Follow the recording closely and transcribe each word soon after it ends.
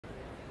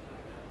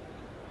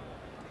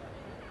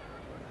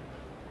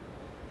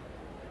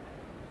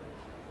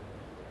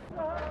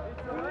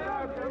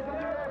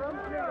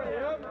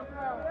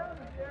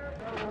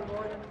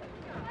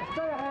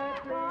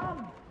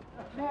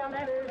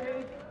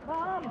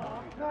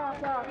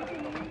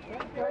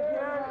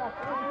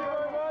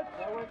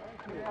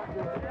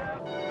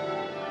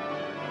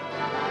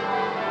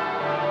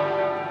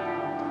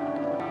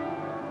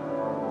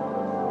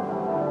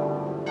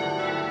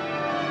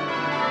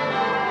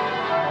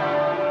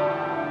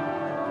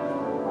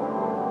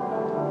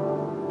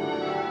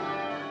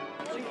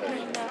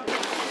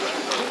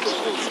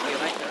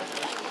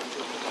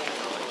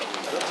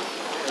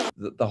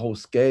The whole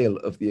scale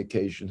of the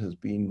occasion has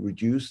been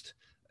reduced.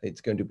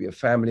 It's going to be a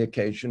family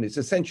occasion. It's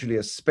essentially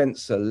a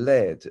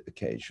Spencer-led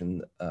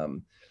occasion.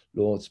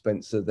 Lord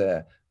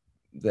Spencer,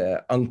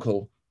 their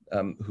uncle,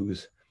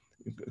 who's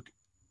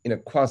in a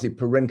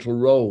quasi-parental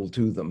role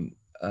to them,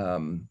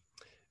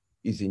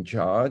 is in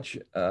charge.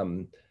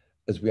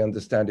 As we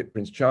understand it,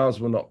 Prince Charles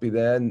will not be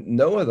there.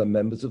 No other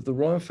members of the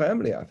royal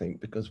family, I think,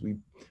 because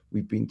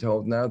we've been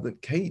told now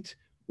that Kate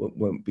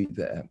won't be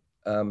there.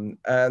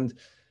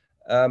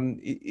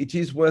 It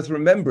is worth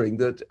remembering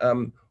that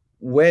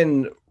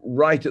when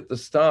right at the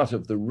start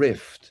of the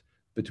rift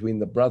between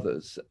the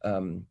brothers,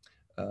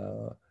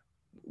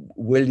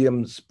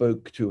 William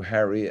spoke to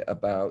Harry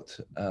about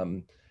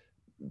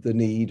the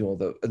need or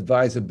the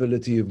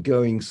advisability of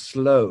going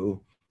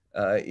slow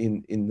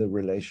in the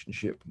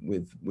relationship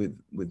with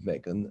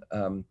Meghan.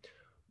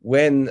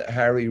 When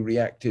Harry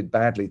reacted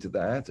badly to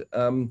that,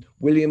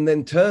 William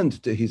then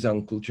turned to his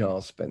uncle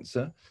Charles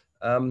Spencer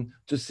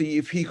to see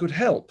if he could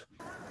help.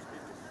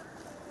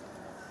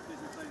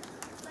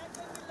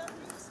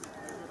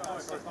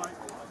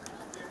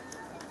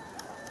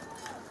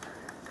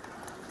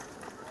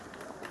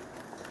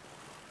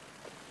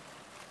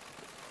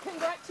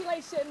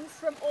 Congratulations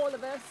from all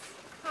of us.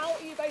 How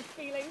are you both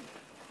feeling?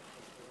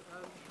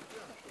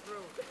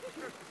 Thrilled.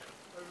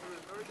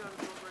 Very down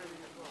to not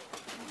raining as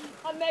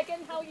well. And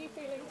Meghan, how are you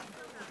feeling?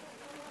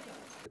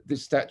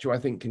 This statue, I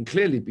think, can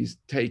clearly be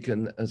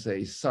taken as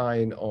a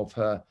sign of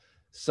her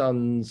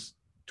son's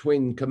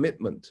twin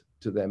commitment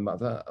to their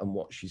mother and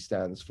what she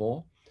stands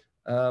for.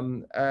 I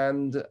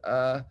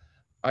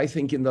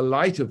think in the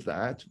light of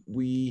that,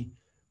 we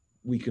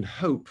can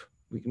hope,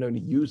 we can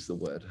only use the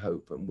word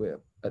hope, and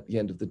we're, at the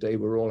end of the day,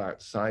 we're all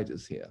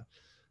outsiders here,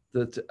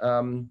 that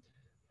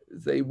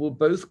they will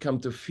both come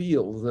to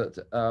feel that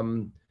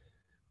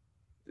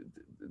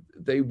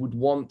they would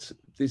want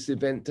this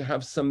event to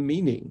have some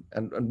meaning.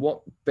 And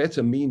what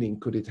better meaning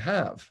could it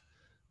have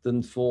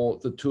than for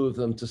the two of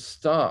them to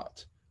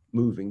start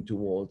moving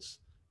towards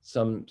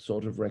some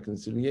sort of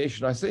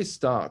reconciliation? I say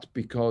start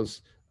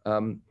because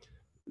the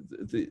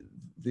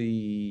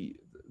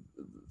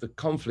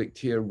conflict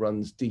here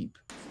runs deep.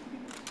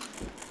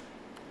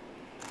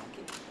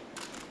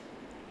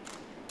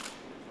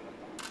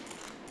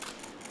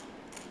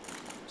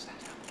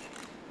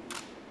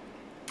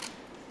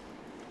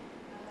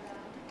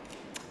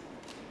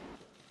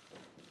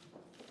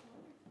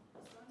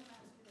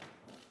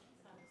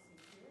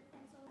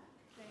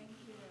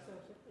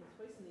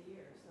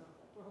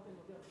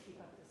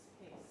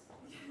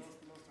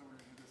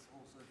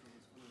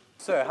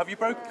 Sir, have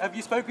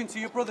you spoken to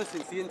your brother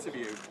since the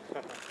interview?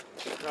 No,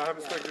 I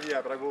haven't spoken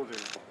yet, but I will do.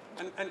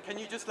 And can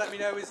you just let me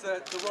know, is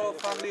the royal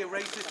family a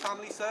racist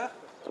family, sir?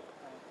 No,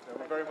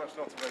 we're very much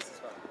not a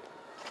racist family.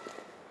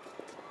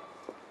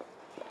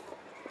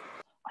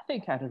 I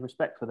think out of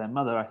respect for their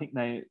mother, I think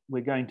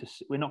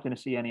we're not going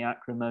to see any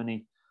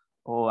acrimony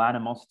or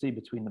animosity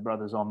between the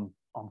brothers on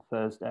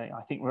Thursday.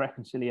 I think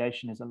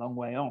reconciliation is a long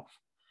way off.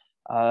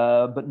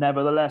 But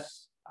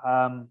nevertheless,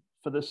 for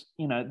this,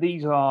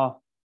 these are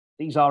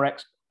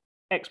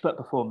expert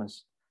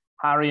performers.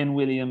 Harry and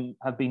William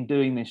have been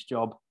doing this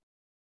job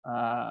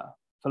for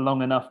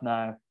long enough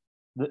now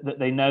that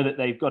they know that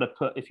they've got to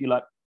put, if you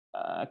like,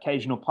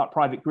 occasional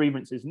private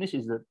grievances, and this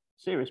is a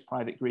serious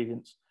private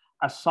grievance,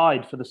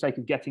 aside for the sake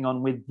of getting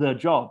on with the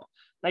job.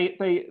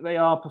 They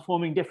are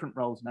performing different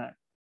roles now.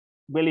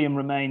 William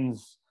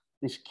remains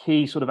this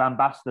key sort of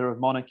ambassador of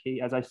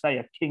monarchy, as I say,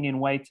 a king in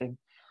waiting.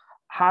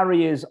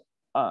 Harry is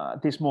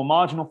this more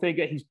marginal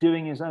figure. He's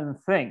doing his own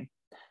thing.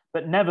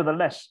 But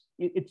nevertheless,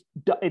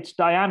 it's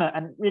Diana,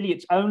 and really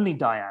it's only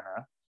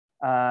Diana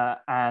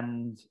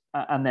and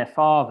their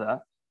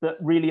father that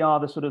really are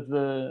the sort of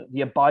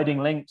the abiding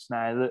links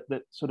now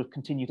that sort of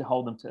continue to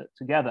hold them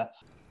together.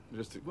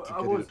 Just there was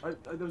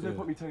no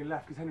point me turning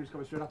left because Henry was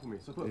coming straight up on me.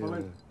 So I thought if I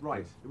went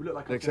right, it would look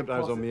like except I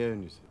was on my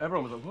own. You see.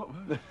 Everyone was like, what?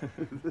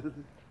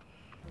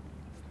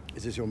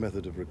 Is this your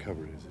method of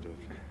recovery? Is it?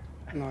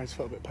 No, I just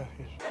felt a bit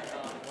peckish.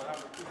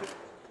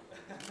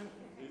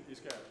 You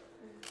scared?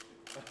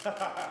 He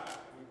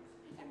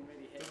didn't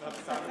really hit.